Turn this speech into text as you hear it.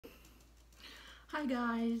Hi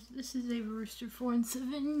guys, this is Ava Rooster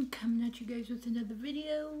 417 coming at you guys with another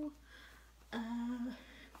video.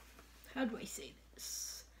 How do I say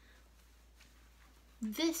this?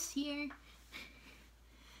 This year,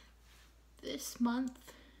 this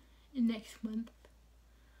month, and next month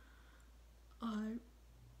are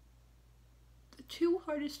the two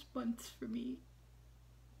hardest months for me.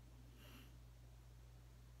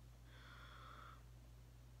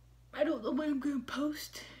 I don't know when I'm gonna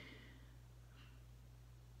post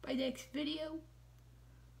my next video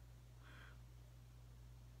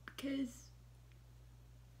because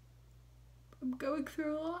I'm going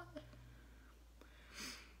through a lot.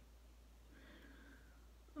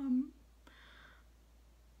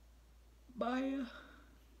 My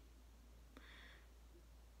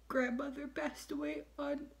grandmother passed away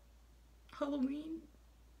on Halloween.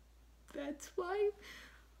 That's why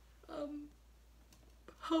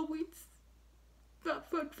Halloween's not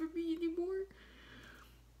fun for me anymore.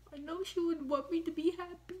 I know she would want me to be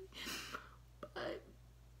happy, but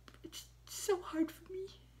it's so hard for me.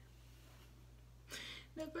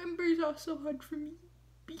 November is also hard for me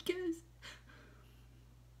because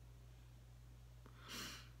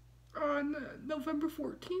on November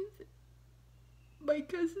 14th, my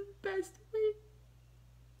cousin passed away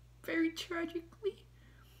very tragically.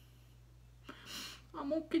 I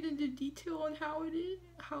won't get into detail on how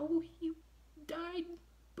he died,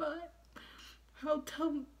 but I'll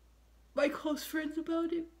tell my close friends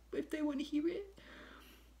about it if they want to hear it.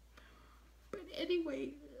 But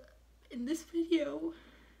anyway, in this video,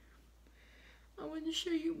 I want to show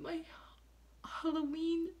you my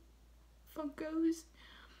Halloween Funkos.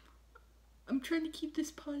 I'm trying to keep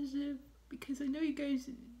this positive because I know you guys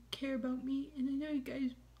care about me, and I know you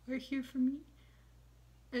guys are here for me.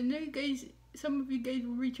 And I know some of you guys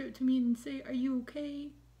will reach out to me and say, "Are you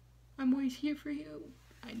okay? I'm always here for you."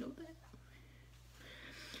 I know that.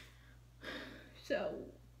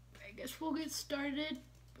 So, I guess we'll get started.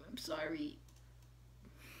 I'm sorry.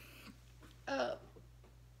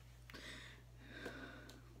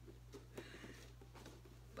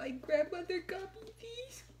 My grandmother got me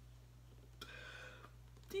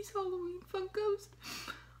these Halloween Funkos.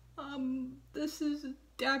 This is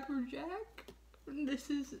Dapper Jack, and this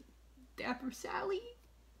is Dapper Sally.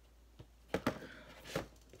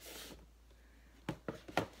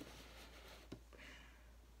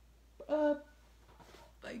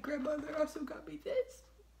 My grandmother also got me this,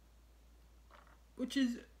 which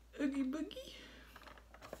is Oogie Boogie.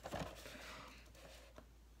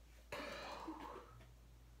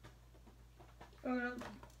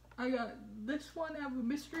 I got this one out of a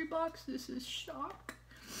mystery box. This is Shock.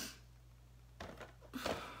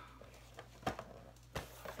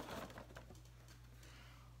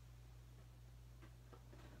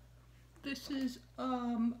 This is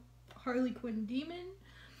Harley Quinn Demon.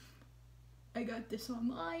 I got this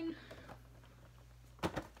online.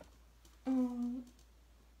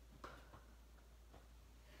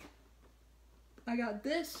 I got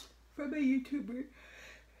this from a YouTuber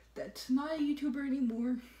that's not a YouTuber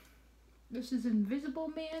anymore. This is Invisible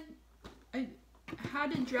Man. I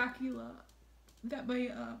had a Dracula that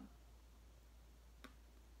my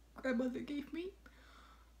grandmother gave me.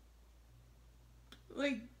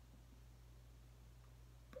 Like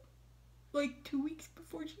 2 weeks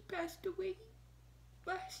before she passed away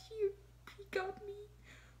last year, she got me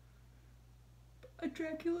a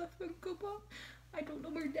Dracula Funko Pop. I don't know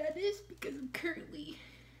where that is because I'm currently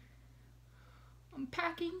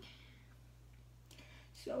unpacking,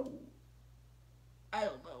 so I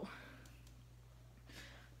don't know.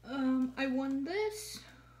 I won this.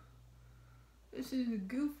 This is a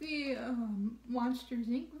Goofy Monsters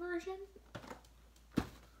Inc. version.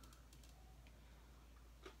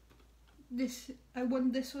 I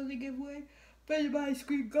won this on the giveaway. Fed by Ice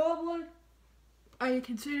Cream Goblin. I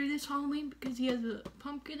consider this Halloween because he has a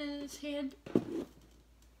pumpkin in his hand.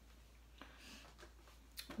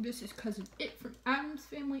 This is Cousin It from Addams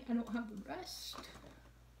Family. I don't have the rest.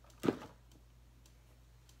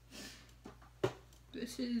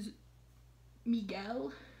 This is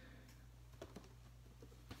Miguel.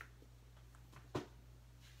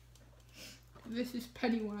 This is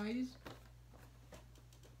Pennywise.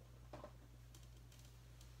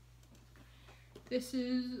 This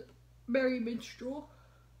is Merry Minstrel.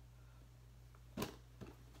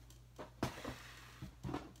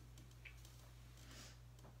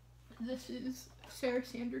 This is Sarah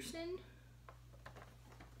Sanderson.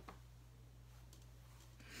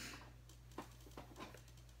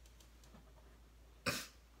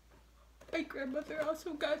 My grandmother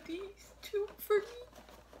also got these two for me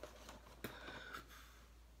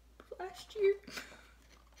last year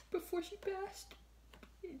before she passed.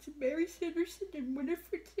 It's Mary Sanderson and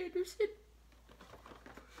Winifred Sanderson.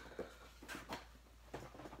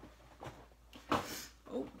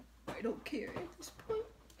 Oh, I don't care at this point.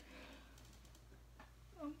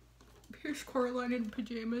 Here's Coraline in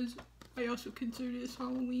pajamas. I also consider this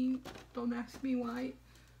Halloween. Don't ask me why.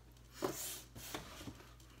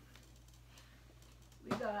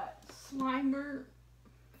 We got Slimer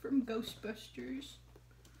from Ghostbusters.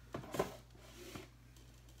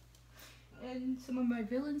 And some of my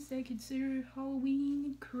villains that I consider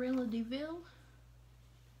Halloween: Cruella de Vil,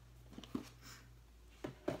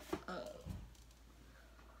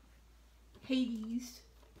 Hades,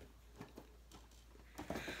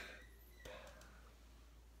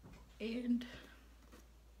 and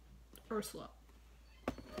Ursula.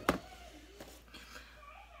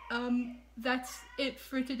 That's it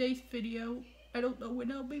for today's video. I don't know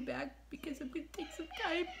when I'll be back because I'm gonna take some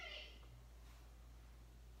time.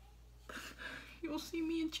 You'll see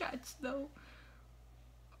me in chats though.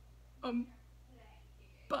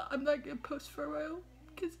 But I'm not gonna post for a while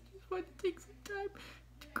because I just want to take some time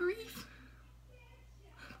to grieve.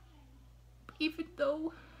 Even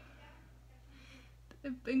though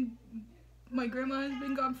my grandma has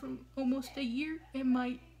been gone for almost a year and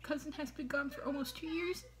my cousin has been gone for almost 2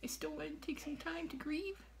 years, I still want to take some time to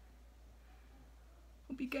grieve.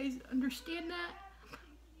 Hope you guys understand that.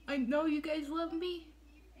 I know you guys love me.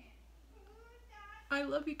 I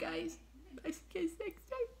love you guys. I'll see you guys next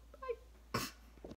time.